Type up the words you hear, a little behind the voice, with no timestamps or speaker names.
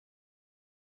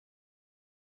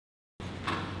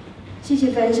谢谢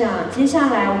分享。接下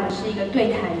来我们是一个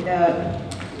对谈的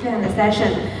session。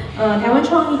台湾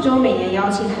创意周每年邀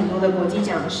请很多的国际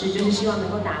讲师，就是希望能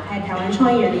够打开台湾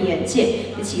创意人的眼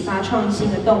界，也启发创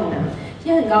新的动能。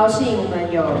今天很高兴我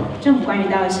们有政府官员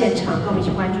到现场，跟我们一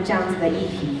起关注这样子的议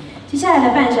题。接下来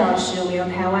的半小时，我们由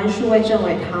台湾数位政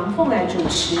委唐凤来主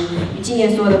持，与今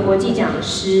年所有的国际讲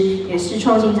师，也是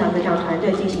创新奖得奖团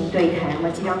队进行对谈，我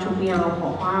们激荡出不一样的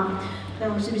火花。那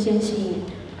我们是不是先请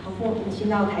唐凤你先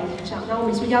到台上？那我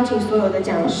们是不是邀请所有的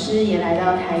讲师也来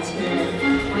到台前？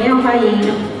同样欢迎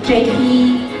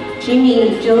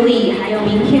JP、Jimmy、Julie， 还有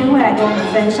明天会来跟我们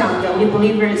分享的 We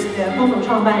Believers 的共同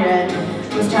创办人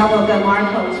Gustavo 跟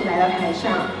Marco 一起来到台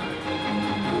上。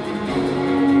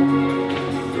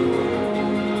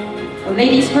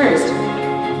Ladies first.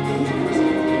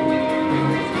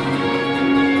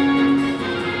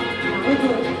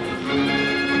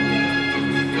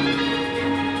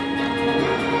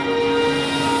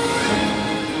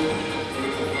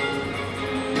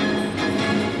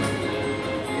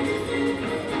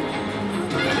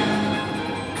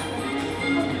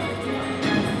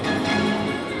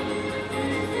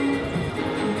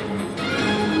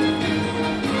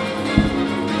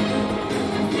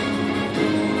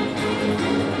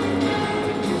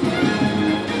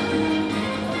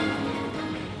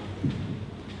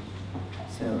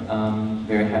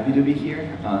 Very happy to be here,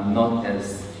 not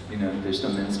as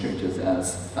digital minister, just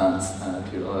as fans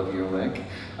to all of your work.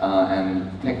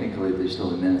 I'm technically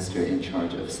digital minister in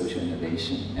charge of social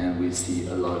innovation, and we see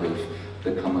a lot of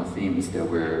the common themes that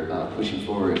we're pushing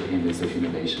forward in the social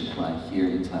innovation plan here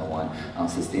in Taiwan on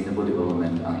sustainable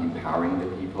development, on empowering the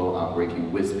people, on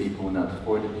working with people, not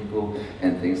for the people,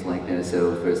 and things like that.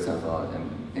 So first of all,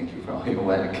 thank you for all your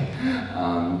work.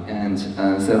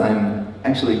 So I'm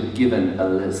actually given a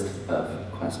list of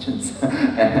questions,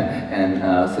 and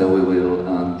so we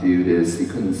will do the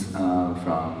sequence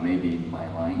from maybe my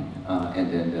line,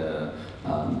 and then the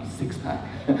six-pack,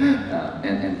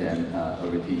 and then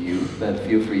over to you. But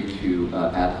feel free to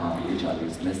add on each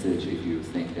other's message if you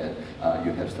think that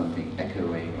you have something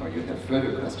echoing or you have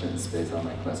further questions based on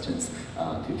my questions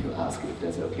to ask, if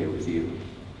that's okay with you.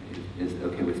 If it's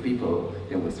okay with people,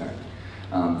 then we'll start.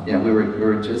 Yeah, we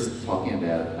were just talking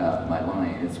about my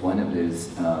line. It's one of those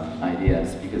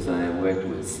ideas because I worked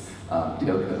with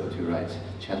telco to write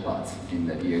chatbots in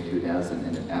the year 2000,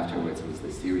 and then afterwards was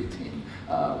the Siri team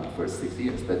for 6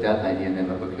 years. But that idea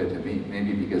never occurred to me,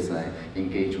 maybe because I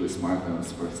engaged with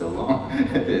smartphones for so long.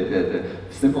 the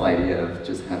simple idea of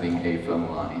just having a phone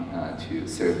line to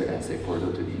serve as a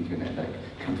portal to the internet, like,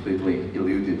 completely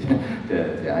eluded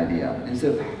the idea. And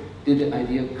so, did the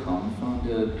idea come from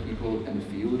the people in the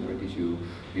field, or did you,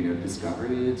 discover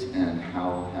it? And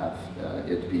how have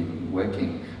it been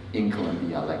working in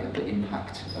Colombia? Like the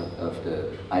impact of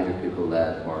the either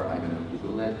people-led or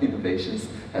Google-led innovations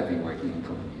have been working in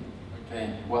Colombia.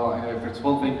 Okay. Well, first of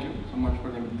all, thank you so much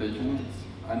for the invitation.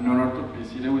 It's an honor to be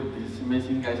seated with these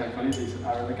amazing guys. Actually, these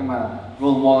are like my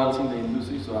role models in the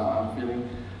industry, so I'm feeling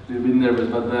a little bit nervous.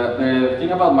 But the thing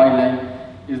about my line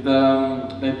is the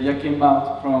idea came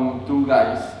out from two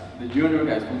guys, the junior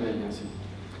guys from the agency,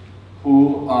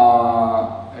 who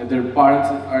their parents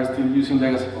are still using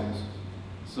legacy phones.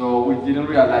 So we didn't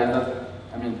realize that,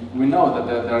 we know that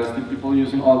there are still people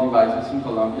using old devices in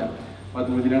Colombia, but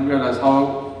we didn't realize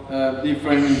how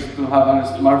different it is to have a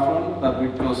smartphone,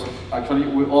 because actually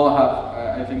we all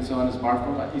have, I think so, a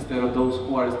smartphone, instead of those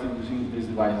who are still using these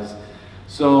devices.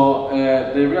 So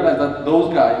they realized that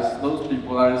those guys, those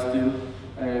people are still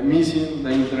missing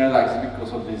the internet access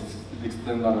because of this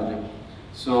technology.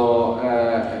 So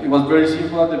it was very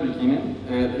simple at the beginning.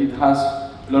 It has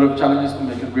a lot of challenges to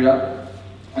make it real,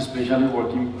 especially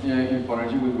working in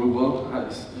partnership with Google.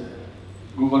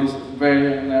 Google is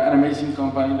an amazing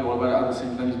company in the world, but at the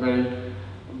same time it's very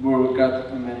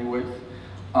bureaucratic in many ways.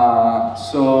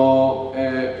 So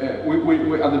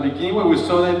we at the beginning, when we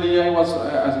saw the idea, it was,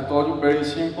 as I told you, very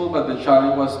simple, but the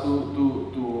challenge was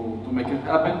to make it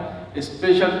happen,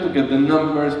 especially to get the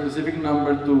number, specific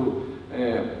number to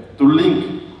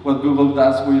link what Google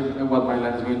does with what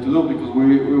MyLine is going to do, because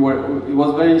it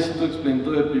was very easy to explain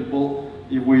to the people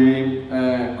if we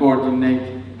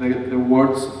coordinate the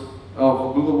words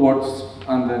of Google Words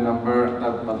and the number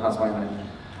that has MyLine.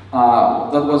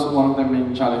 That was one of the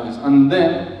main challenges. And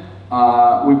then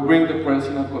we bring the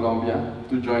President of Colombia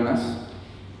to join us.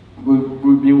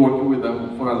 We've been working with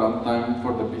them for a long time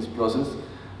for the peace process.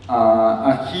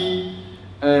 And he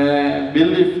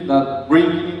believed that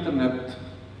bringing internet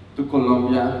to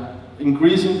Colombia,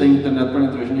 increasing the internet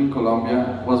penetration in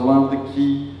Colombia, was one of the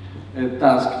key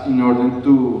tasks in order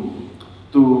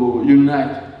to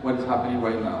unite what is happening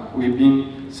right now. We've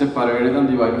been separated and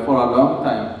divided for a long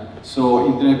time, so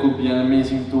internet could be an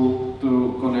amazing tool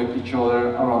to connect each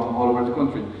other around all over the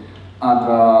country.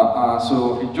 And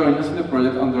so he joined us in the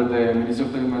project under the Ministry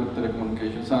of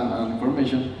Telecommunications and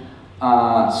Information.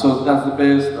 So that's the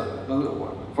best.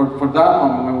 For that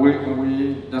moment, when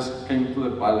we just came to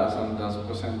the palace and just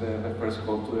presented the first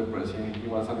call to the president, he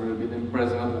was a little bit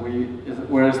impressed that we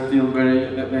were still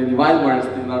the device were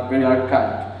still not very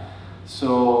archaic.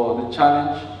 So the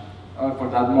challenge for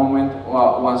that moment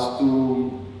was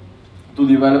to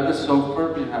develop the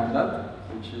software behind that,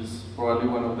 which is probably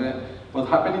one of the. What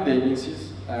happened in the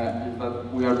agencies is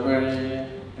that we are very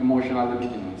emotional at the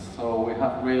beginning. So we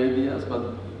have great ideas,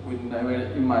 but we never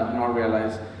imagine or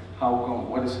realize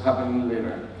what is happening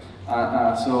later.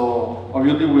 So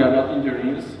obviously we are not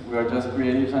engineers, we are just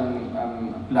creatives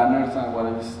and planners and what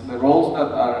is the roles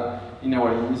that are in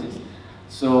our agencies.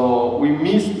 So we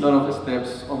missed a lot of the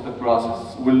steps of the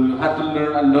process. We had to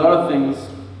learn a lot of things,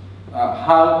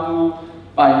 how to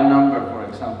buy a number, for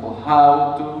example,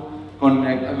 how to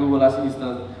connect a Google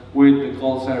Assistant with the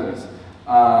call service,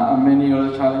 and many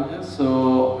other challenges.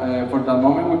 So for that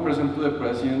moment we presented to the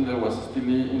president, there was still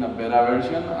in a beta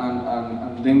version,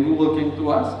 and then Google came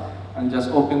to us and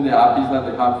just opened the APIs that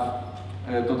they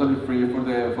have totally free for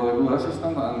the Google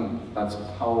Assistant, and that's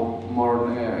how more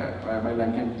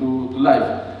Myline came to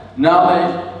life. Now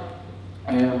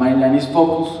Myline is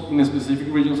focused in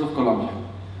specific regions of Colombia,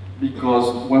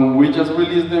 because when we just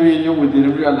released the video, we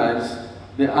didn't realize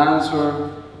the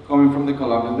answer coming from the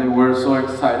Colombians. They were so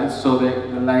excited, so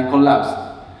the line collapsed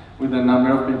with the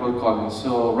number of people calling.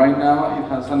 So right now it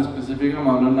has a specific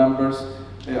amount of numbers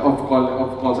of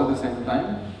calls at the same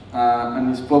time, and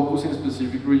it's focused in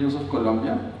specific regions of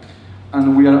Colombia.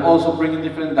 And we are also bringing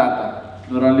different data,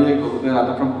 not only the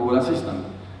data from Google Assistant.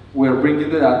 We are bringing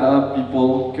the data that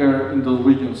people care in those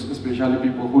regions, especially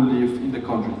people who live in the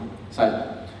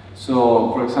countryside.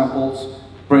 So, for example,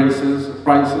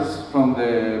 prices from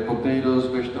the potatoes,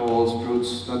 vegetables,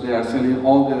 fruits that they are selling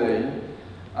all the day,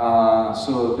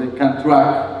 so they can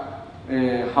track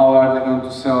how are they going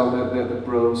to sell the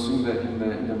products in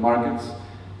the markets.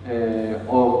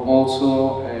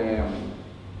 Also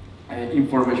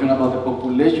information about the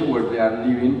population where they are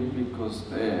living, because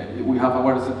we have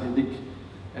our statistic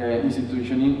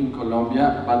institution in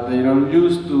Colombia, but they don't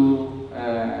used to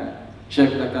check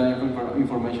that kind of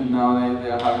information. Nowadays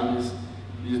they are having this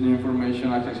new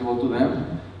information accessible to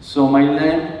them. So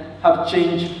Myline have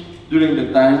changed during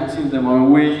the time since the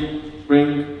moment we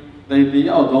bring the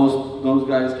idea, or those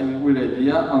guys came with the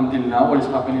idea, until now, what is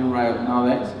happening right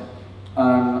nowadays.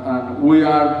 And we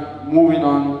are moving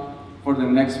on for the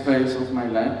next phase of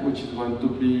Myline, which is going to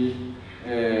be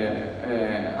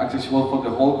accessible for the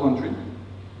whole country,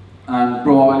 and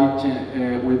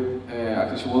probably with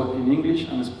accessible in English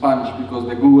and Spanish, because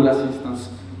the Google Assistant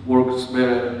works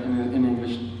better in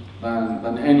English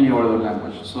than any other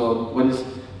language. So this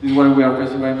is what we are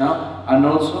facing right now, and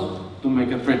also to make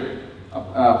it free,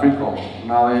 a free call.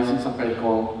 Nowadays it's a paid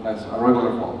call, that's a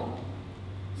regular call.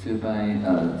 So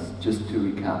just to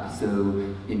recap, so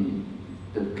in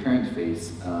the current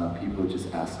phase, people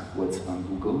just ask what's on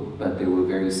Google, but they will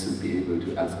very soon be able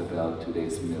to ask about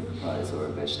today's milk price or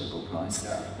vegetable price.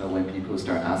 Yeah. But when people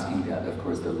start asking that, of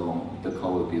course, the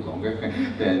call will be longer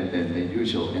than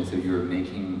usual. And so you're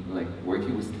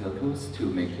working with telcos to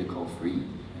make the call free?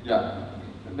 Yeah.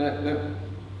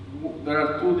 There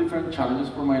are two different challenges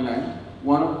for Myline.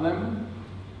 One of them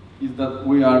is that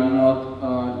we are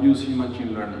not using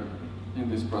machine learning in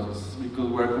this process, because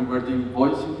we're converting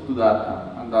voice into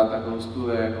data, and data goes to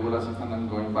the Google Assistant and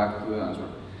going back to the answer.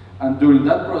 And during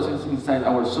that process, inside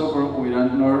our software, we are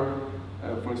not,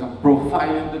 for example,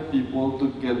 profiling the people to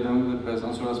get them the best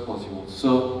answer as possible.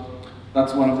 So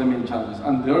that's one of the main challenges.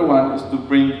 And the other one is to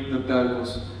bring the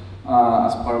telcos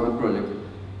as part of the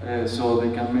project, so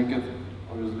they can make it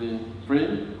obviously free,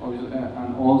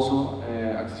 and also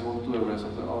accessible to the rest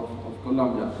of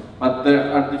Colombia. But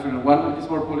there are different. One is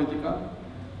more political,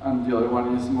 and the other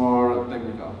one is more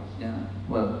technical. Yeah.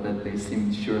 Well, but they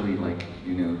seem surely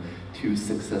too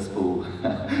successful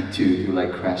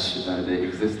to crash the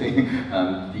existing.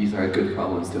 These are good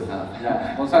problems to have.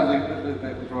 Yeah. Also,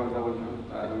 the problems that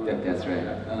we do. That's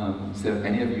right. So,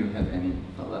 any of you have any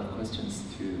follow-up questions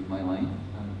to Myline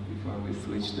before we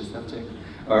switch the subject?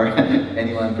 Or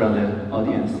anyone from the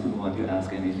audience who want to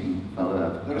ask anything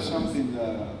follow-up? There's something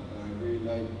that I really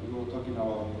like. We were talking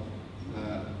about.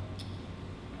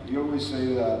 You always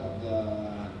say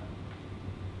that,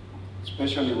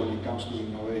 especially when it comes to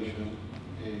innovation,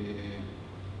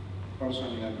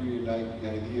 personally I really like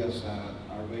the ideas that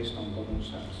are based on common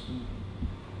sense.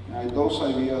 Those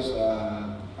ideas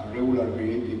a regular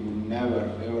creative would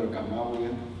never ever come up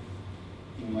with,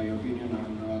 in my opinion, are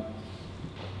not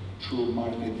true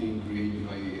marketing creative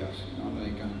ideas.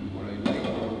 What I like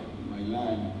about my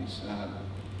line is that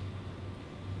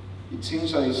it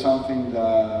seems like it's something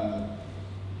that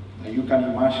you can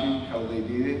imagine how they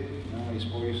did it. It's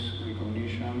voice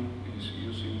recognition, is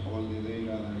using all the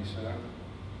data that is there.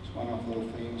 It's one of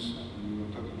those things, we were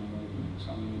talking about it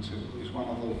some minutes ago, it's one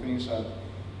of those things that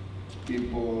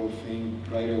people think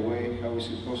right away, how is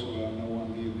it possible that no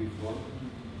one did before?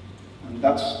 And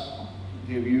that's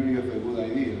the beauty of the good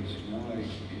ideas,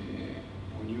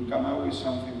 when you come up with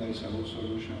something that is a good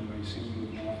solution, very simple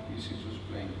enough, easy to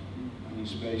explain, and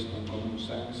it's based on common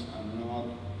sense and not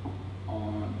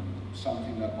on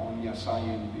something that only a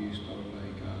scientist or a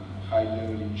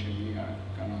high-level engineer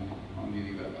can only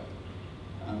develop.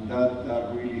 And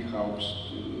that really helps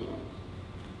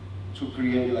to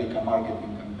create a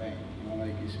marketing campaign.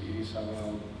 It is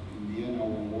about, in the end, our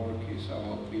work is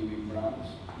about building brands,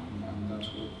 and that's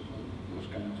what those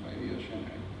kind of ideas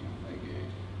generate.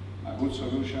 A good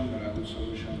solution, but a good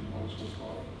solution also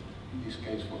for, in this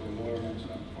case, for the governments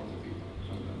and for the people.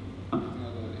 So that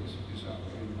is a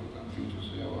very important thing to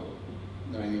say about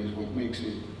the idea, is what makes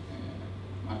it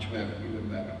much better, even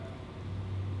better.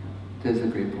 That's a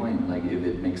great point. If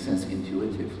it makes sense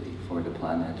intuitively for the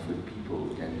planet, for the people,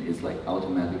 then it's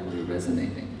automatically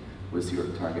resonating with your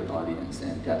target audience,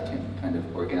 and that can kind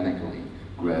of organically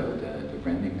grow the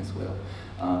branding as well.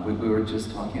 We were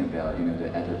just talking about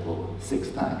the edible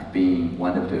six-pack being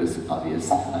one of those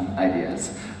obvious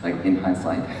ideas, in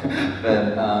hindsight.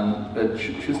 but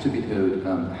truth to be told,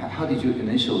 how did you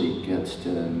initially get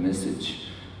the message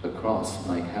across?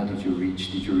 How did you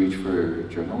reach? Did you reach for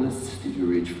journalists? Did you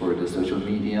reach for the social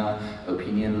media,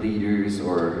 opinion leaders,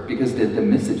 or because the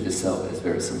message itself is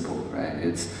very simple, right?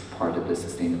 It's part of the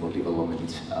sustainable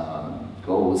development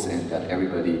goals, and that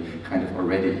everybody kind of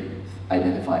already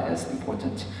identify as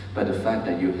important. But the fact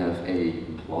that you have a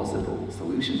plausible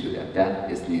solution to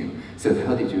that is new. So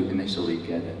how did you initially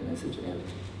get that message out?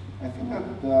 I think that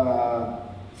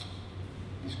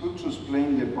it's good to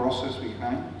explain the process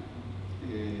behind.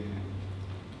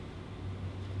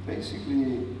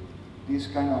 Basically, these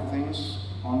kind of things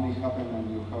only happen when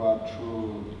you have a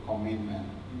true commitment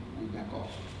with the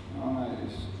cause.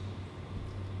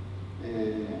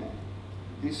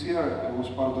 This year I was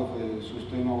part of the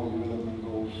Sustainable Development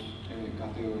Goals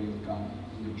category of Cannes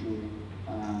in the jury,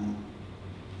 and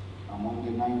among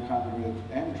the 900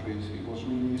 entries, it was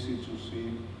really easy to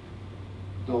see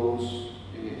those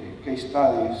case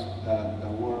studies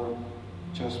that were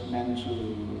just meant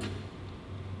to,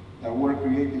 that were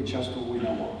created just to win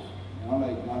awards, not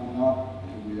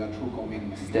with a true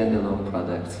commitment. Standalone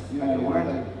products. Yeah,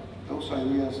 those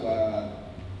ideas,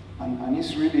 and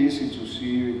it's really easy to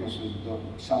see because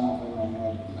some of them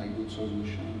are not good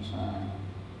solutions.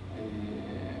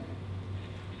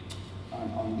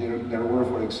 And there were,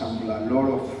 for example, a lot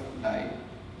of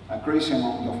a crazy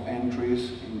amount of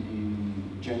entries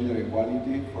in gender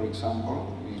equality, for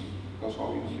example, because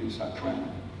obviously it's a trend,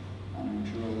 and I'm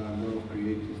sure that a lot of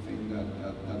creative think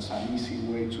that's an easy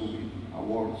way to win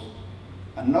awards,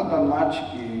 and not that much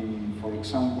in, for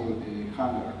example,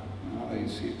 hunger,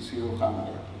 zero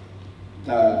hunger.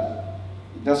 That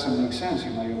it doesn't make sense,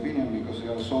 in my opinion, because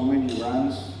there are so many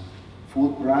brands,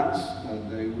 food brands,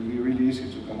 that it would be really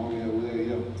easy to come up with a good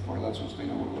idea for that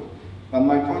sustainable goal. But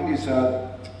my point is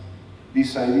that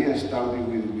this idea started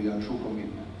with a true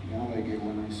commitment.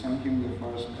 When I sent him the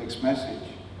first text message,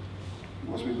 it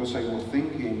was because I was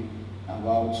thinking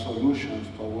about solutions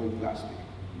to avoid plastic.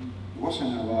 It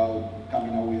wasn't about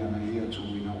coming up with an idea to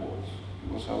win awards.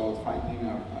 It was about finding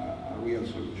a real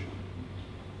solution.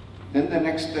 Then the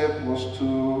next step was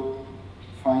to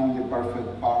find the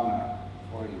perfect partner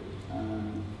for it.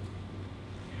 And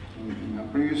in a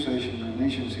previous an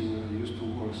agency where I used to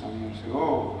work some years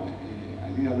ago, I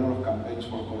did a lot of campaigns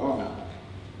for Corona.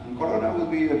 And Corona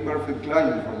would be a perfect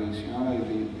client for this.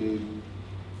 They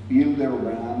build their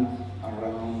brand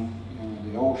around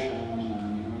the ocean and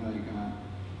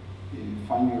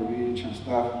find your beach and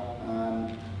stuff.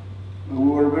 And we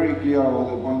were very clear about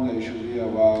the point that it should be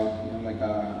about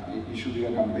it should be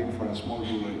a campaign for a small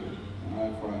brewery,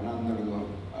 for an underdog,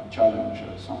 a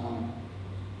challenger. Someone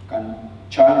can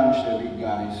challenge the big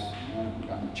guys,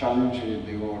 can challenge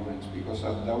the governments, because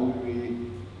that would be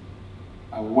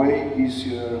a way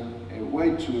easier, a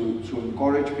way to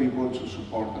encourage people to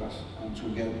support us and to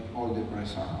get all the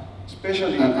press around.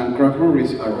 Especially and craft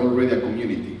breweries are already a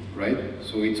community, right?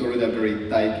 So it's already a very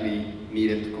tightly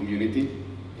knitted community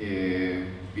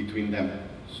between them.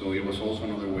 So it was also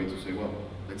another way to say, well,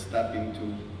 let's tap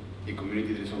into a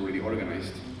community that is already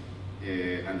organized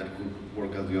and that could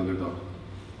work as the underdog.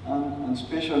 And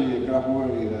especially a craft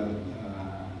brewery that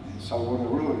Saltwater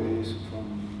Brewery is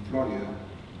from Florida,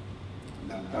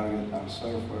 that target our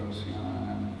surfers, you know,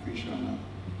 and fishermen.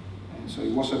 And so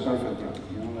it was a perfect brand,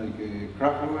 you know, like a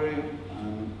craft brewery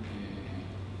and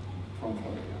from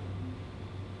Florida.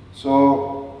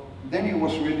 So then it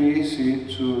was really easy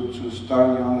to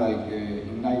start, you know, like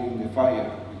igniting the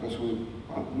fire, because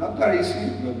well, not that easy,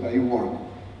 but it worked.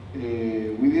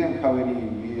 We didn't have any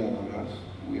media dollars.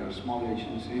 We are a small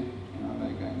agency, you know,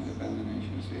 like an independent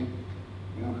agency.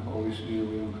 Obviously,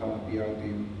 we don't have a PR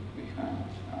team behind,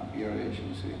 a PR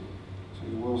agency. So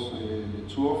it was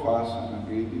the two of us and a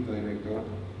creative director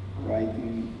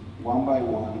writing one by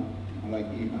one, you know,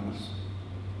 like emails.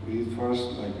 We did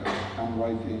first like a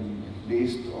handwriting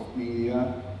list of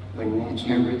media. Like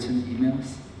handwritten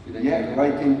emails? Yeah,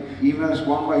 writing emails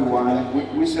one by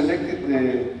one. We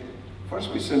selected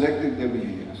first we selected the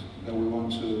media that we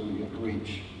want to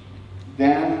reach.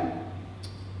 Then,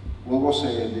 what was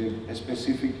a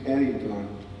specific editor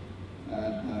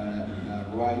that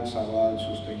writes about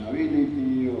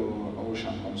sustainability or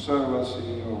ocean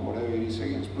conservancy or whatever it is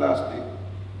against plastic.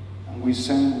 And we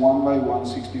send one by one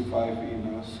 65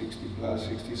 emails, 60 plus,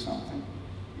 60 something.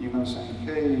 Emails saying,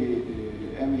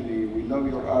 hey, Emily, we love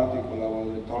your article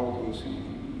about the turtles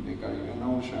in the Caribbean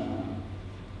Ocean.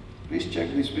 Please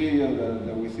check this video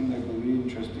that we think that could be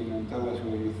interesting and tell us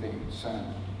what you think. Send.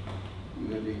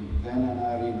 Then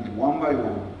another email, one by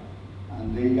one,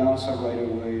 and they answer right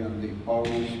away and they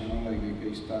publish, you know, like the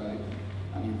case study.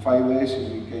 And in 5 days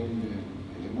it became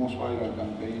the most viral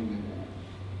campaign,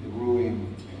 the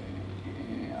brewing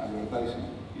advertising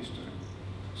history.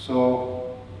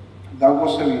 So that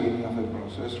was the beginning of the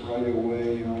process. Right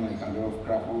away, you know, like a lot of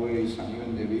craft breweries and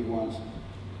even the big ones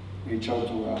reach out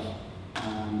to us.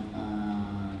 And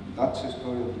that's the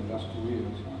story of the last 2 years.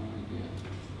 You know,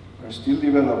 like, we're still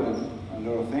developing a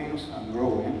lot of things and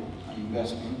growing and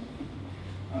investing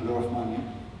a lot of money,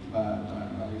 but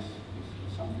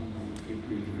it's something that we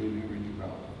feel really proud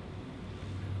of.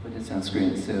 But it sounds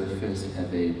great. So first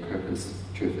have a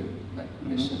purpose-driven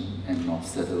mission and not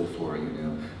settle for, you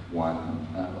know, one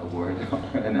award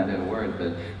or another award,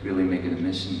 but really make it a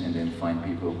mission and then find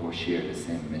people who share the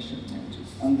same mission and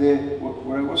just. And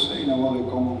what I was saying about the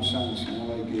common sense, you know,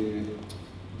 like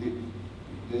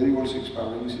the divorce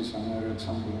experience is another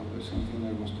example of the same thing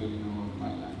I was telling you about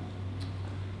my life.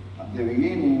 At the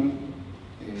beginning,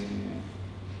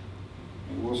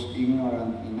 I was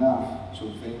ignorant enough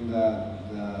to think that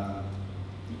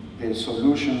the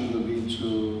solution would be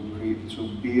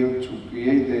to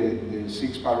create the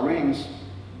 6-part rings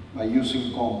by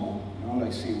using kombu, you know,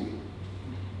 like seaweed.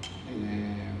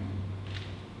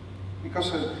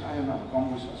 Because I don't know,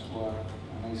 kombu is as well,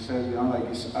 and I said, you know, like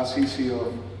it's as easy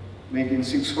of making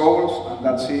 6 holes and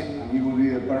that's it, and it will be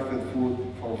the perfect food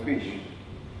for fish.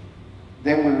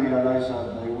 Then we realized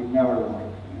that it would never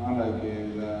work, you know, like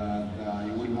that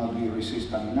it will not be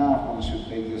resistant enough. Once you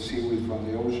take the seaweed from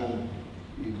the ocean,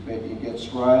 it gets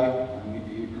dry and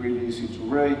it's really easy to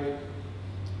break.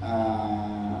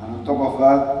 And on top of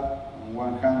that, on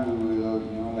one hand we will,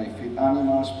 you know, like feed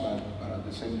animals, but at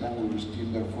the same time we will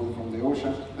steal their food from the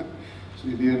ocean. So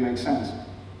it didn't make sense.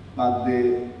 But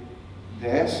the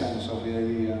essence of the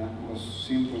idea was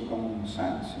simple common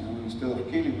sense. You know, instead of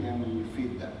killing them, we will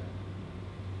feed them.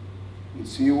 With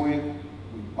seaweed,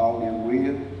 with Paulian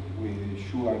weed, with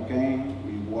sugar cane,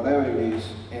 with whatever it is,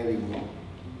 edible,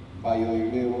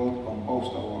 biodegradable,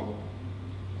 compostable,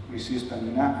 resistant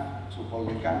enough to hold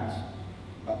the cans.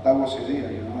 But that was the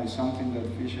idea, you know, it's something that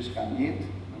fishes can eat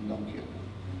and don't kill them.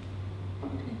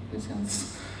 Okay, that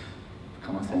sounds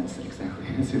common sense, exactly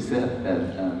as you said,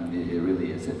 and it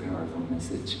really is a powerful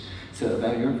message. So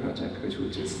about your project, which we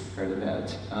just heard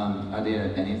about, are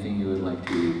there anything you would like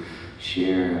to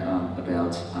share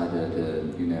about either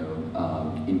the, you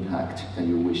know, impact that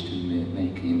you wish to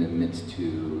make in the mid to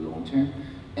long term,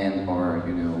 and or,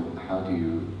 you know, how do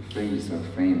you phrase or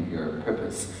frame your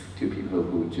purpose to people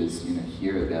who just, you know,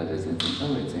 hear about this and think,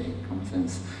 oh, it's a common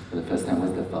sense for the first time?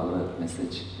 What's the follow-up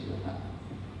message that you have?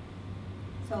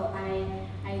 So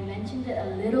I mentioned it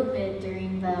a little bit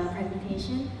during the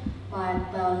presentation,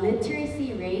 but the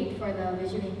literacy rate for the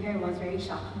visually impaired was very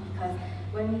shocking, because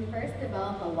when we first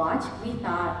developed the watch, we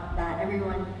thought that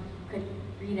everyone could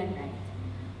read and write.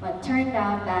 But turned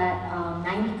out that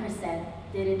 90%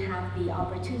 didn't have the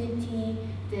opportunity,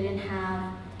 didn't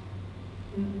have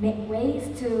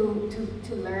ways to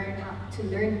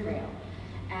learn Braille.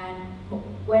 And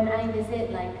when I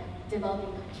visit like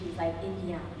developing countries like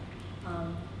India,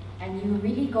 and you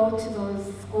really go to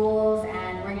those schools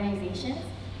and organizations,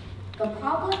 The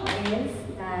problem is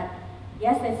that,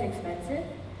 yes, it's expensive,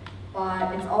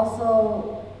 but it's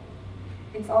also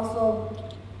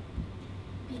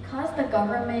because the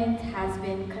government has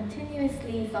been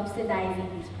continuously subsidizing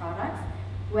these products.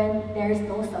 When there's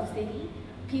no subsidy,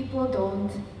 people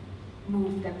don't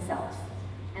move themselves.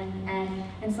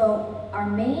 And so our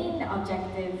main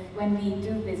objective when we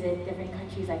do visit different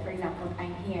countries, like for example,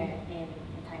 I'm here in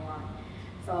Taiwan.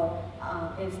 So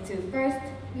is to first,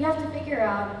 we have to figure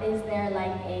out, is there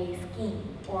like a scheme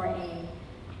or a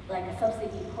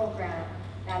subsidy program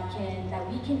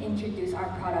that we can introduce our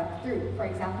product through. For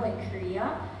example, in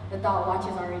Korea, the dot watch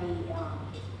is already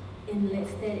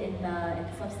enlisted in the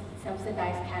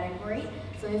subsidized category.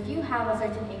 So if you have a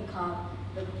certain income,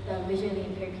 the visually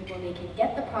impaired people, they can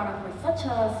get the product for such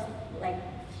a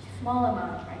small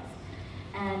amount of price.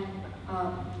 And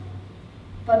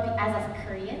but as a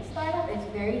Korean startup, it's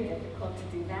very difficult to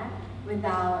do that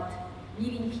without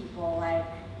meeting people like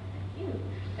you.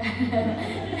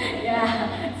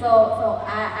 Yeah.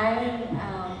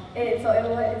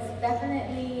 It's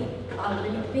definitely a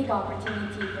really big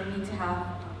opportunity for me to have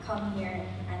come here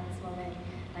at this moment,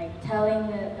 like telling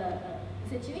the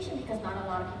situation, because not a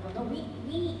lot of people know.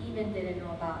 We even didn't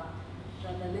know about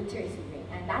the literacy rate,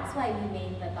 and that's why we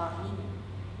made the dot meeting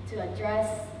to address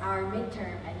our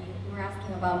midterm. And you were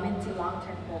asking about mid to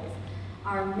long-term goals.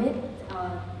 Our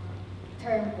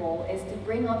mid-term goal is to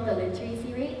bring up the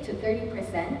literacy rate to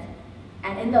 30%,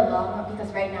 and in the long run,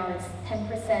 because right now it's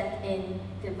 10% in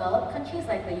developed countries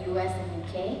like the US and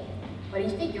UK, but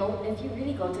if you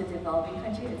really go to developing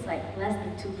countries, it's like less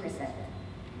than 2%.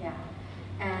 Yeah.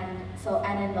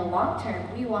 And in the long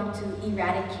term, we want to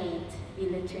eradicate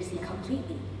illiteracy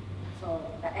completely. So,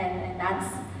 and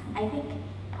that's, I think,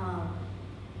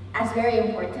 that's very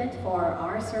important for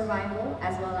our survival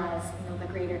as well as the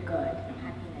greater good,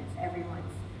 happiness,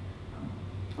 everyone's.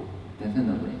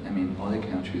 Definitely. I mean, all the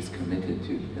countries committed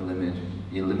to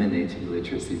eliminate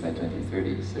illiteracy by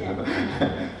 2030. So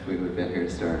yeah. We would better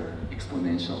start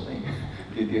exponentially.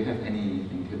 Do you have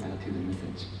anything to add to the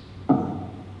message?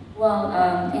 Well,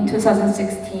 in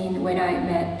 2016, when I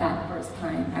met that first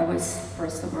time, I was,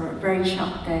 first of all, very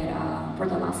shocked that for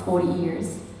the last 40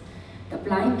 years, the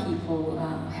blind people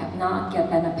have not get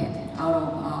benefited out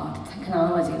of the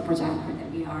technology projector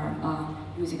that we are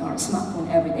using our smartphone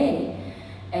every day.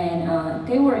 And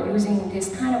they were using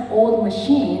this kind of old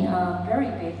machine, very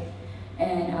big,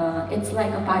 and it's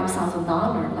like a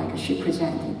 $5,000, like she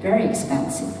presented, very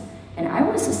expensive. And I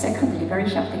was secondly very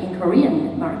shocked in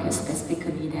Korean market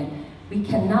specifically that we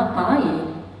cannot buy it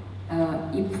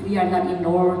if we are not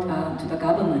enrolled to the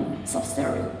government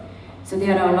subsidiary. So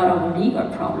there are a lot of legal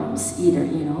problems either,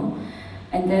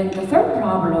 And then the third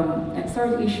problem, the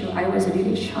third issue I was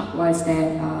really shocked was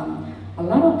that a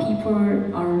lot of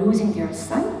people are losing their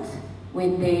sight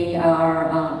when they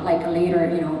are like later,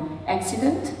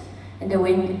 accident. And then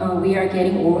when we are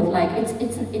getting old, like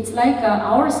it's like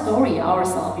our story,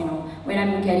 ourselves, when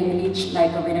I'm getting rich,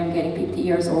 like when I'm getting 50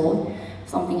 years old,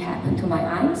 something happened to my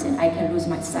eyes and I can lose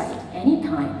my sight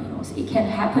anytime, So it can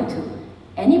happen to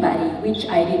anybody, which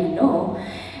I didn't know.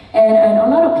 And a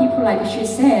lot of people, like she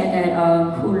said,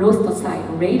 that who lost the sight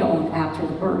later on after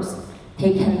the birth,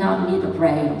 they cannot read the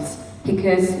brailles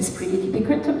because it's pretty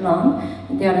difficult to learn.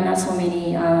 And there are not so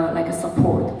many like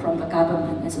support from the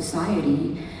government and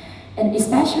society. And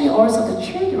especially also the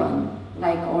children,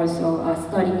 like also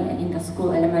studying in the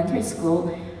school, elementary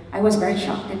school, I was very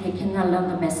shocked that they cannot learn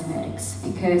the mathematics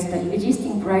because the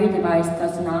existing braille device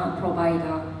does not provide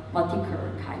a vertical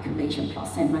calculation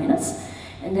plus and minus.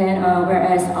 And then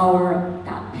whereas our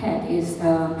pad is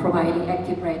providing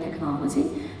active braille technology,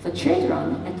 the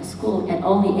children at the school at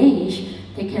early age,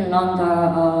 they can learn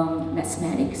the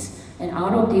mathematics. And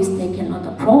out of this, they can learn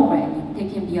the programming. They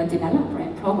can be a developer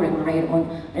and programmer later on,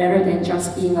 rather than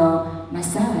just being a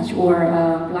massage or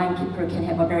blind people can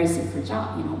have a very simple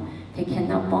job, They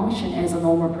cannot function as a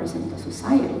normal person in the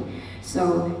society.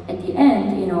 So at the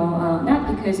end,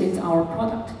 not because it's our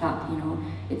product that,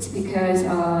 it's because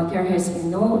there has been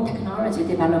no technology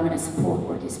development and support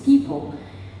for these people.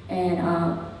 And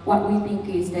what we think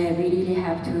is that we really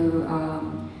have to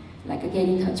get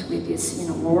in touch with this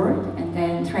world and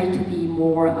then try to be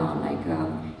more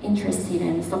interested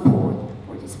and support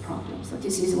for this problem. So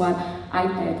this is what I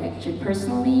felt actually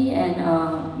personally, and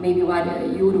maybe what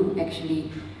you would actually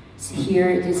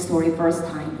hear this story first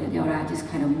time, that there are this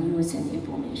kind of news and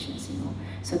informations,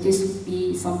 So this would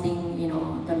be something,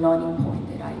 the learning point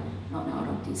that I learned out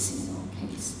of this,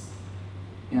 case.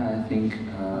 Yeah, I think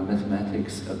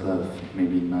mathematics above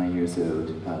maybe 9 years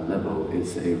old level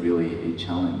is really a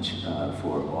challenge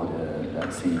for all the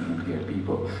seeing impaired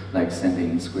people. Like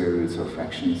sending square roots or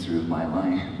fractions through my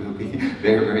line will be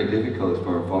very, very difficult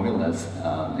for formulas.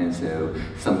 And so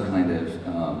some kind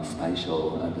of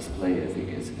spatial display, I think,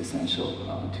 is essential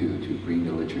to bring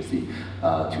the literacy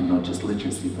to not just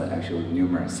literacy, but actual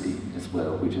numeracy as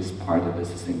well, which is part of the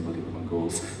Sustainable Development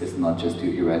Goals. It's not just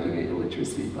to eradicate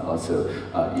illiteracy, but also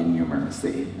in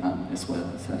numeracy as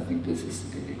well. So I think this is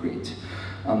great.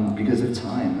 Because of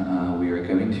time, we are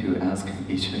going to ask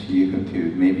each of you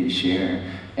to maybe share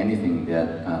anything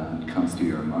that comes to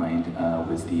your mind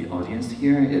with the audience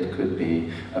here. It could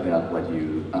be about what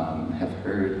you have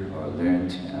heard or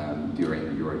learned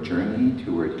during your journey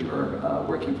toward your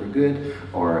working for good,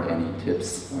 or any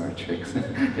tips or tricks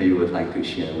that you would like to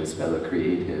share with fellow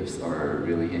creatives, or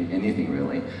really anything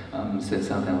really. So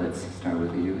Santa, let's start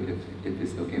with you, if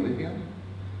it's okay with you.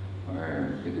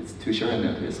 Or if it's too short a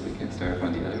notice, we can start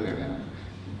from the other way around.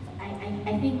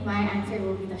 I think my answer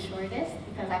will be the shortest,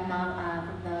 because I'm not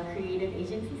from the creative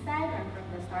agency side, I'm from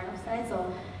the startup side,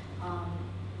 so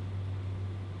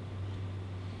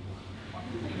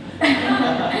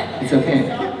It's okay.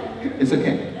 It's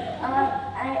okay.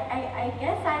 I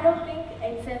guess I don't think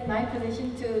it's in my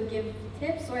position to give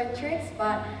tips or tricks,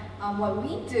 but what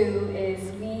we do is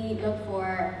we look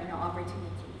for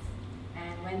opportunities,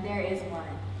 and when there is one,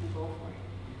 we go for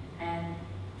it.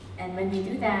 And when we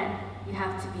do that, you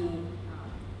have to be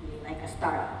really like a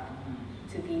startup,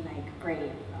 to be like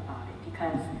brave about it,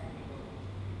 because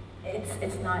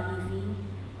it's not easy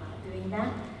doing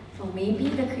that. So maybe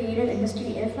the creative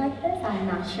industry is like this, I'm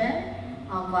not sure.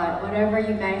 But whatever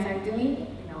you guys are doing,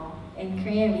 in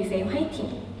Korean we say "화이팅."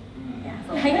 Yeah,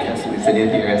 so "화이팅." Yes, we say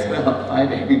it here as well,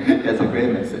 fighting. That's a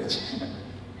great message.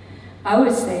 I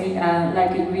would say,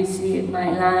 like we see my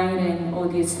line and all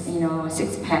these,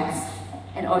 six packs,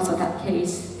 and also that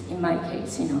case, in my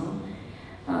case,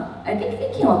 I think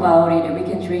thinking about it, we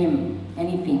can dream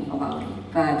anything about it,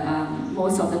 but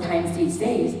most of the times these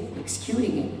days,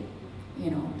 executing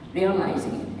it,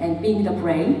 realizing it, and being the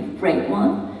brave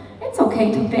one, it's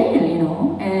okay to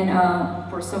fail, and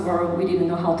first of all, we didn't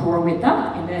know how to work with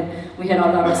that, and then we had a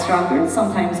lot of struggles.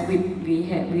 Sometimes we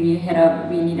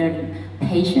needed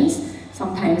patience.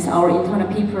 Sometimes our internal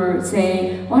people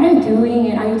say, what are you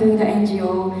doing, and are you doing the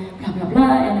NGO, blah, blah,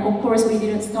 blah, and of course we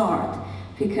didn't start,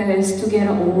 because to get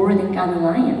an award in Ghana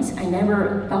Lions, I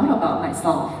never thought about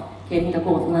myself getting the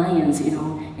Gold Lions,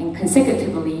 and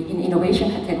consecutively in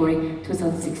innovation category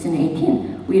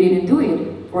 2016-18. We didn't do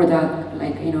it for the,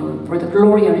 for the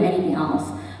glory or anything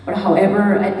else. But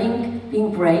however, I think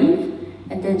being brave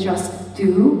and then just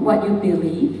do what you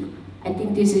believe, I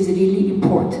think this is really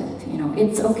important.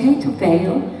 It's okay to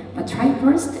fail, but try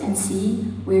first and see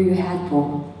where you head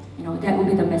for. That would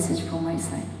be the message from my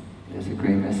side. That's a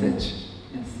great message.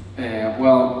 Yes.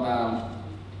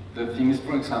 The thing is,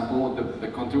 for example, the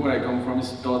country where I come from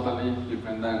is totally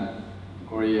different than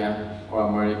Korea or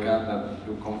America that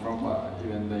you come from,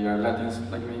 even they are Latins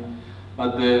like me.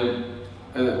 But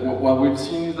what we've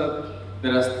seen is that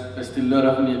there are still a lot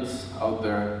of needs out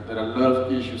there, there are a lot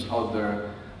of issues out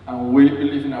there, and we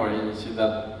believe in our agency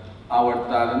that our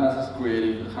talent as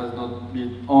creative has not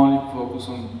been only focused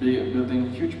on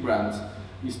building huge brands,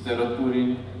 instead of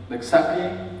putting exactly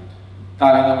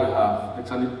talent that we have,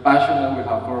 exactly passion that we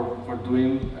have for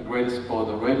doing a great sport,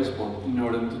 in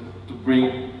order to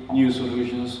bring new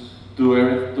solutions to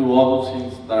all those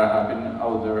things that are happening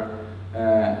out there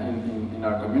in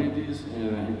our communities,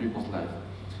 in people's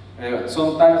lives.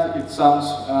 Sometimes it sounds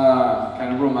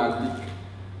kind of romantic,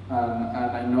 and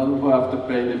I know we have to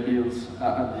pay the bills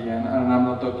at the end, and I'm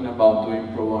not talking about doing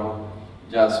pro bono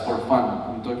just for fun.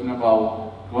 I'm talking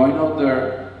about going out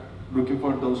there, looking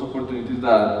for those opportunities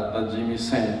that Jim is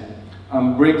saying,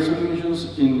 and bring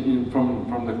solutions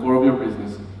from the core of your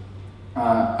business.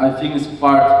 I think it's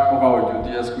part of our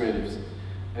duty as creatives.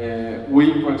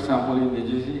 We, for example, in the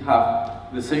agency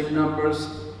have the same numbers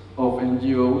of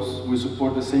NGOs, we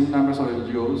support the same numbers of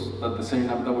NGOs, that the same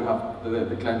number that we have,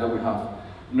 the client that we have.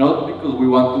 Not because we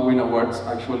want to win awards,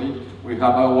 actually. We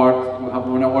have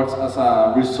won awards as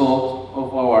a result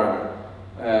of our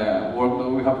work that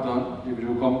we have done. If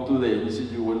you come to the agency,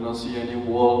 you will not see any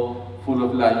wall full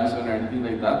of lions or anything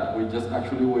like that. We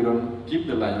don't keep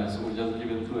the lions, we just give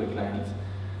them to the clients.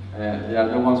 They are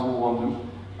the ones who want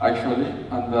them, actually,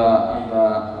 and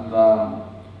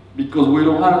because we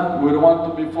don't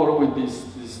want to be followed with this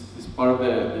part of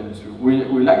the industry. We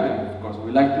like them, of course.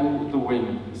 We like to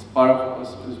win. It's part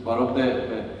of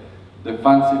the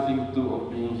fancy thing of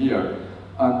being here.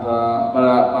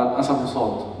 but as a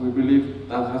result, we believe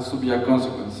that has to be a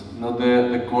consequence, not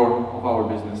the core of our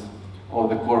business or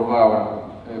the core of our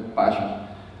passion.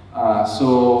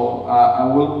 So I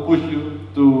will push you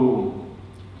to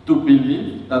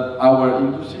believe that our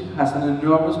industry has an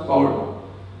enormous power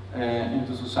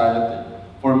into society.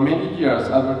 For many years,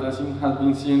 advertising has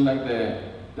been seen like the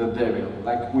devil,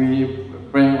 like we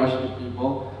brainwash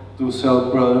people to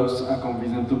sell products and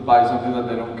convince them to buy something that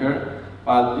they don't care.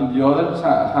 But in the other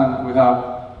hand, we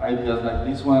have ideas like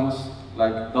these ones,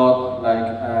 like DOT,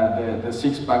 like the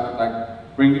six-pack,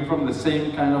 like bringing from the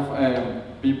same kind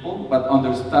of people, but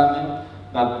understanding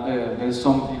that there's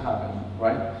something happening,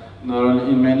 right? Not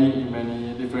only in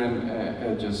many different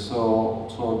edges.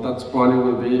 So that's probably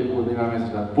will be my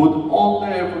message. That put all the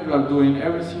effort you are doing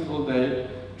every single day,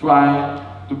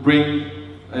 try to bring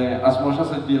as much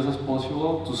as ideas as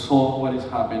possible to solve what is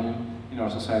happening in our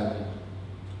society.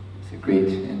 It's a great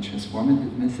and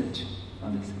transformative message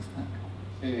on this extent.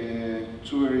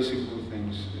 Two very simple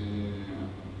things.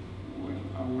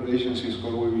 Our agency is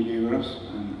called We Believers,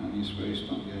 and it's based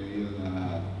on the idea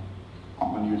that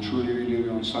when you truly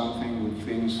believe on something with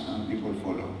things and people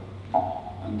follow.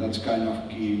 And that's kind of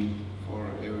key for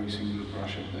every single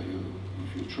project that you do.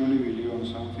 If you truly believe on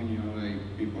something, you know,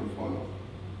 like people follow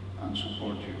and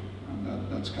support you,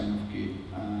 and that's kind of key.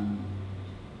 And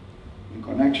in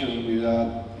connection with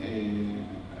that,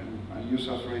 I use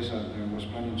a phrase that I was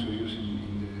planning to use in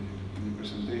the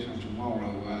presentation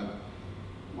tomorrow, but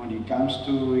when it comes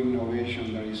to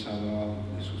innovation that is about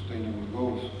the sustainable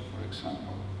goals, for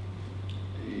example,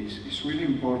 it's really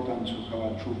important to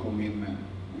have a true commitment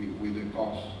with the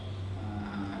cause.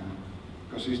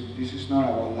 Because this is not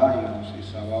about lions,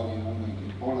 it's about, you know, like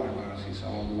the polar bears, it's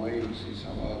about whales, it's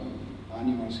about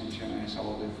animals in general, it's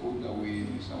about the food that we eat,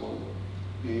 it's about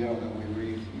the air that we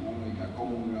breathe, you know, like a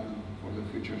common ground for the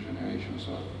future generations.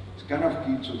 So it's kind of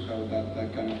key to have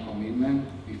that kind of commitment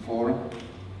before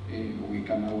we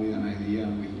come up with an idea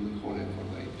and we do the whole effort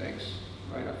that it takes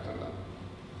right after that.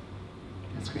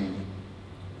 That's great.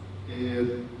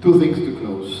 Two things to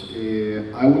close.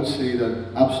 I would say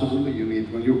that absolutely you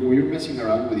need, when you're messing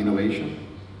around with innovation,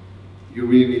 you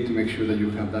really need to make sure that you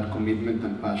have that commitment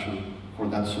and passion for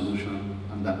that solution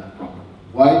and that problem.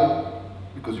 Why?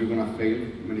 Because you're going to fail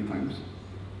many times.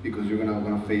 Because you're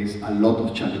going to face a lot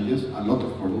of challenges, a lot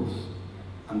of hurdles.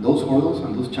 And those hurdles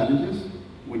and those challenges,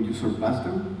 when you surpass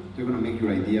them, they're going to make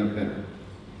your idea better.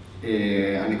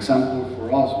 An example for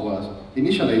us was, the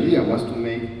initial idea was to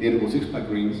make the edible six-pack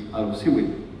rings out of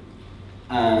seaweed.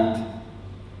 And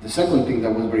the second thing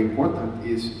that was very important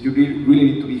is you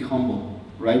really need to be humble,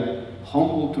 right?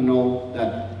 Humble to know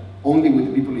that only with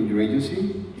the people in your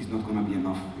agency is not going to be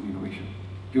enough in innovation.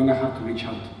 You're going to have to reach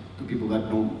out to people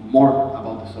that know more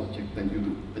about the subject than you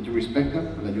do, that you respect them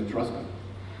and that you trust them.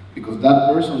 Because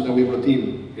that person that we brought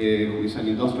in, who is an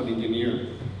industrial engineer,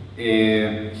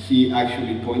 he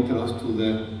actually pointed us to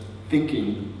the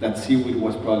thinking that seaweed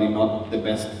was probably not the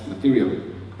best material,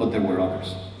 but there were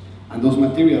others. And those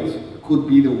materials could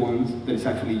be the ones that is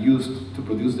actually used to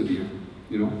produce the beer.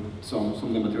 You know, some of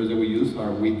the materials that we use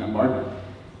are wheat and barley.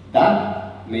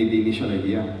 That made the initial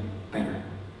idea better,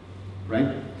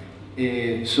 right?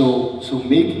 So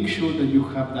making sure that you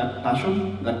have that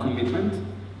passion, that commitment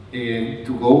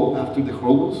to go after the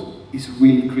hurdles is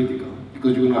really critical,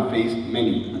 because you're going to face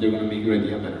many and they're going to make your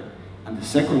idea better. And the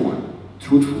second one,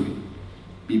 truthfully,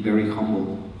 be very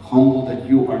humble. Humble that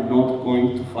you are not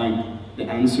going to find the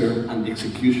answer and the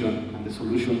execution and the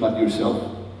solution by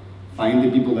yourself. Find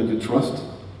the people that you trust,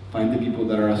 find the people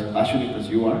that are as passionate as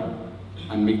you are,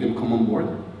 and make them come on board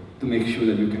to make sure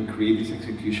that you can create this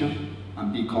execution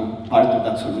and become part of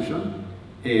that solution,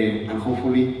 and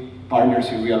hopefully partners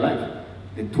in real life.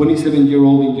 The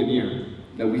 27-year-old engineer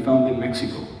that we found in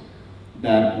Mexico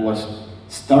that was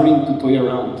starting to toy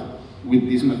around with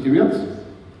these materials,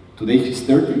 today he's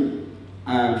 30,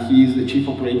 and he is the chief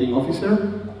operating officer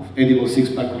of Edible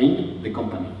Six-Pack Ring, the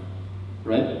company,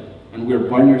 right? And we are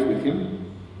partners with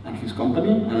him and his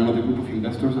company and another group of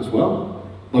investors as well,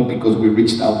 but because we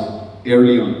reached out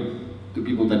early on to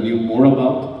people that knew more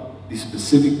about this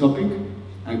specific topic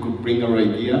and could bring our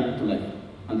idea to life.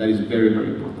 And that is very,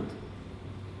 very important.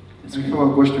 I have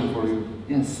a question for you.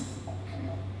 Yes.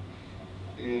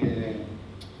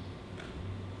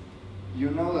 You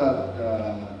know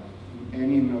that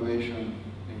any innovation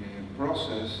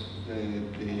process,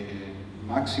 the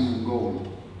maximum goal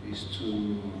is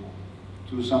to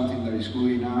do something that is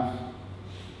good enough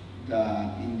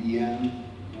that in the end,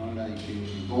 you know, like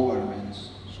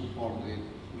governments support it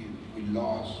with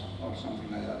laws or something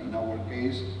like that. In our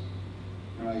case,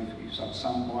 you know, if at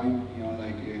some point, you know,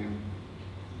 like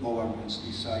governments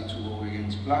decide to go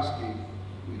against plastic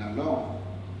with a law,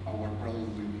 our product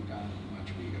will become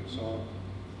much bigger. So,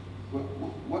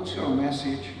 what's your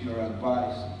message, your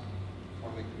advice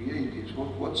for the creatives?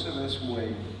 What's the best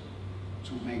way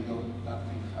to make that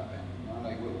thing happen? You know,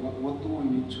 like, what do we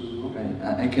need to do?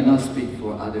 Right. I cannot speak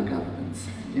for other governments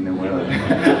in the world.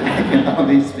 I can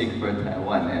only speak for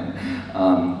Taiwan. And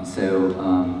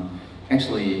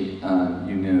actually,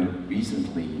 you know,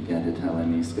 recently that the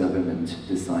Taiwanese government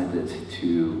decided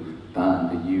to ban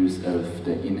the use of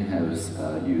the in-house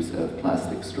use of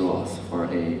plastic straws for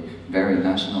a very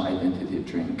national identity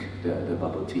drink, the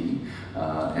bubble tea.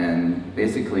 And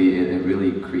basically it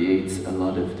really creates a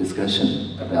lot of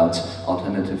discussion about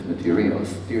alternative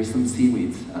materials. There's some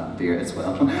seaweeds there as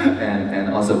well.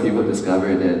 and also people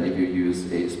discovered that if you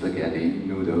use a spaghetti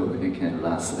noodle, it can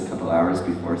last a couple hours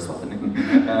before softening.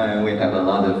 We have a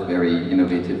lot of very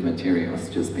innovative materials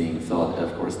just being thought.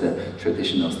 Of course, the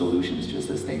traditional solution is just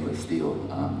a stainless steel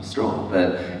straw.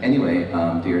 But anyway,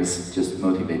 there's just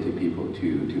motivated people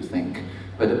to think.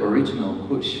 But the original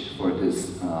push for this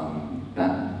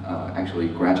ban, actually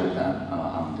gradual ban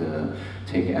on the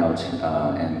take out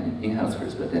and in-house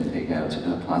first, but then take out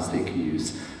plastic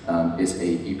use is a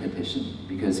e-petition.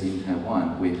 Because in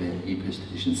Taiwan, we have an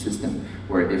e-petition system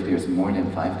where if there's more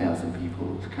than 5,000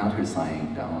 people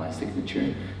countersigning the online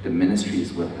signature, the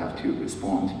ministries will have to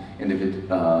respond. And if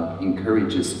it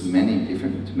encourages many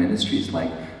different ministries,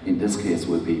 like in this case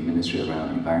would be Ministry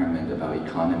around Environment, about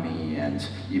economy and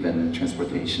even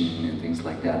transportation and things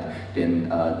like that, then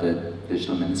the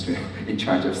digital minister in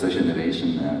charge of social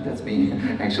innovation, that's me,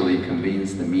 actually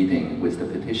convenes the meeting with the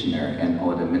petitioner and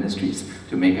all the ministries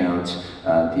to make out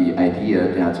the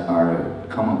idea that are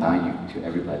common value to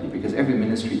everybody, because every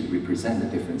ministry represents a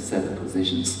different set of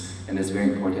positions, and it's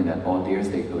very important that all their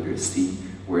stakeholders see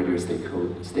where their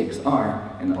stakes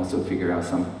are and also figure out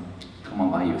some common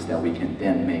values that we can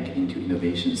then make into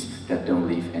innovations that don't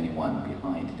leave anyone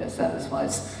behind, that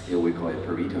satisfies, we call it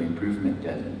Pareto improvement,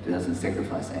 that doesn't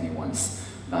sacrifice anyone's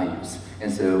values. And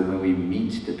so when we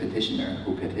meet the petitioner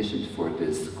who petitioned for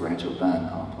this gradual ban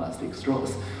on plastic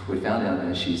straws, we found out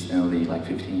that she's only like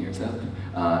 15 years old,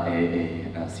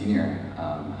 a senior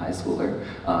high schooler,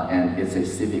 and it's a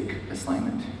civic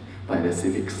assignment by the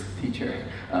civics teacher.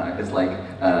 It's like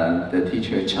the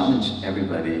teacher challenged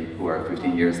everybody who are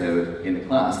 15 years old in the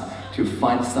class to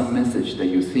find some message that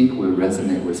you think will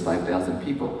resonate with 5,000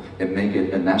 people and make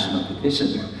it a national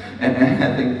petition. And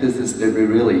I think this is a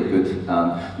really good,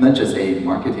 not just a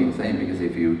marketing thing, because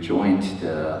if you joined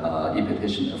the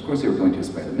e-petition, of course you're going to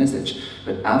spread the message,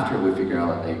 but after we figure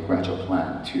out a gradual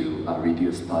plan to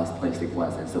reduce plastic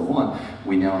waste and so on,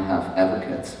 we now have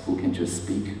advocates who can just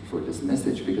speak for this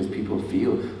message, because people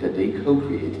feel that they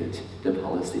co-created the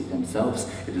policy themselves.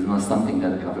 It is not something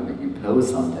that the government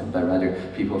imposed on them, but rather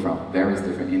people from various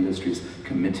different industries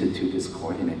committed to this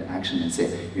coordinated action and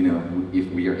say, you know,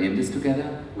 if we are in this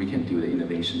together, we can do the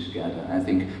innovation together. I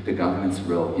think the government's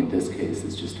role in this case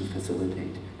is just to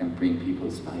facilitate and bring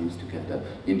people's values together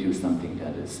into something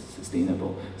that is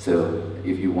sustainable. So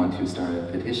if you want to start a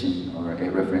petition or a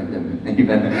referendum,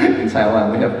 even in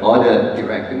Taiwan, we have all the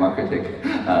direct democratic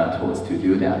tools to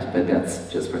do that, but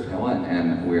that's just for Taiwan,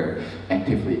 and we're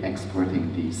actively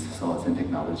exporting these thoughts and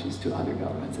technologies to other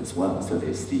governments as well, so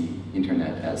they see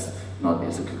internet as not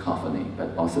as a cacophony,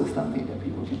 but also something that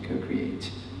people can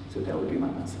co-create. So that would be my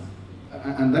answer.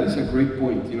 And that is a great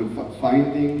point. You know,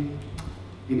 finding,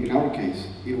 in our case,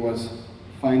 it was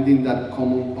finding that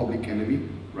common public enemy,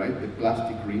 right? The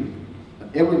plastic ring.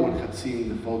 That everyone had seen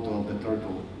the photo of the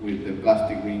turtle with the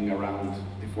plastic ring around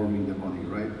deforming the body,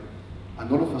 right? And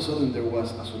all of a sudden there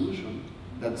was a solution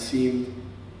that seemed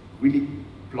really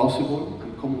plausible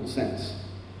and common sense.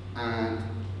 And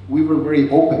we were very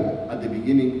open at the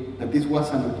beginning that this was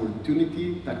an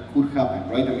opportunity that could happen,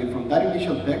 right? I mean, from that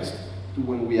initial text to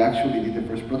when we actually did the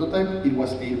first prototype, it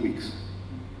was 8 weeks.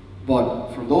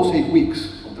 But from those 8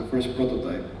 weeks of the first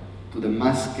prototype to the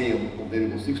mass scale of the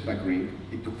edible six-pack ring,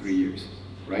 it took 3 years,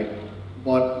 right?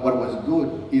 But what was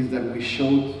good is that we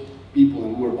showed people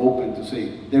and we were open to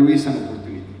say, there is an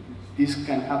opportunity, this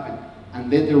can happen, and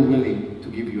then they're willing to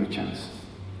give you a chance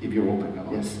if you're open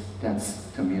about it. Yes, that's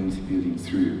community building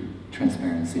through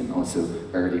transparency and also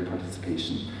early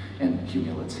participation and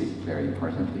humility, very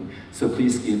importantly. So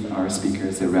please give our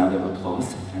speakers a round of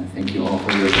applause, and thank you all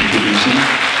for your contribution.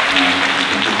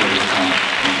 Thank you for your time.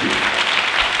 Thank you.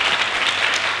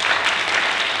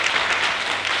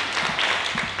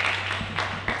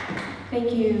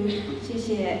 Thank you， 谢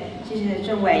谢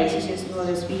政委，谢谢所有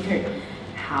的 speaker。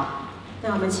好，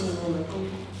那我们请我们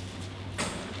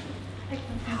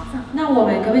好，那我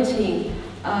们可不可以请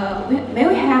May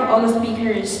we have all the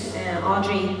speakers and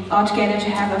Audrey all together to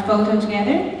have a photo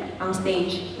together on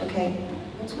stage? Okay.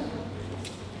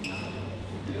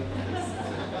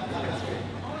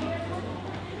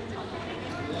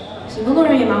 请工作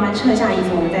人员麻烦撤下椅子，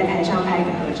我们在台上拍一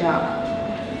个合照。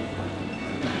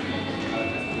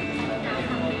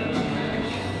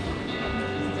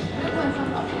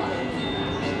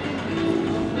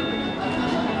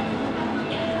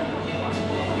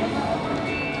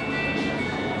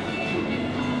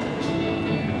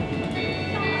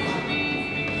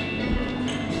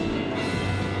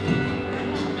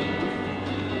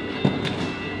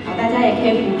好，大家也可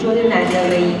以捕捉这难得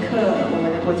的一刻，我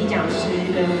们的国际讲师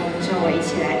跟洪政委一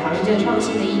起来讨论这个创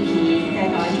新的议题，在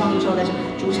台湾创意周的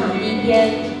主场第一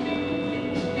天。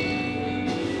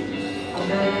好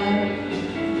的。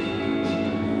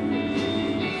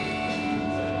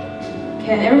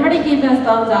Can everybody give a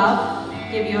thumbs up?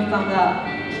 Give you a thumbs up.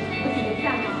 我比个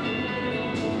赞吗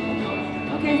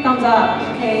 ？Okay, thumbs up.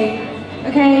 Okay,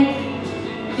 okay.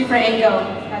 Different angle.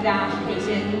 大家可以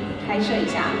先拍摄一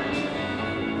下。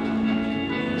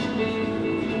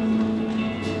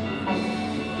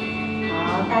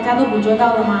好，大家都捕捉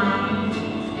到了吗？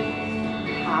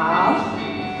好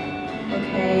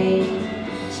 ，OK，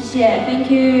 谢谢 ，Thank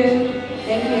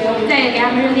you，Thank you， 我们再给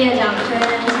他们热烈的掌声，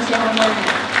谢谢他们。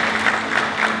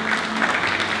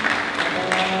好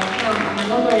的，那我们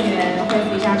工作人员恢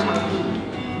复一下场地。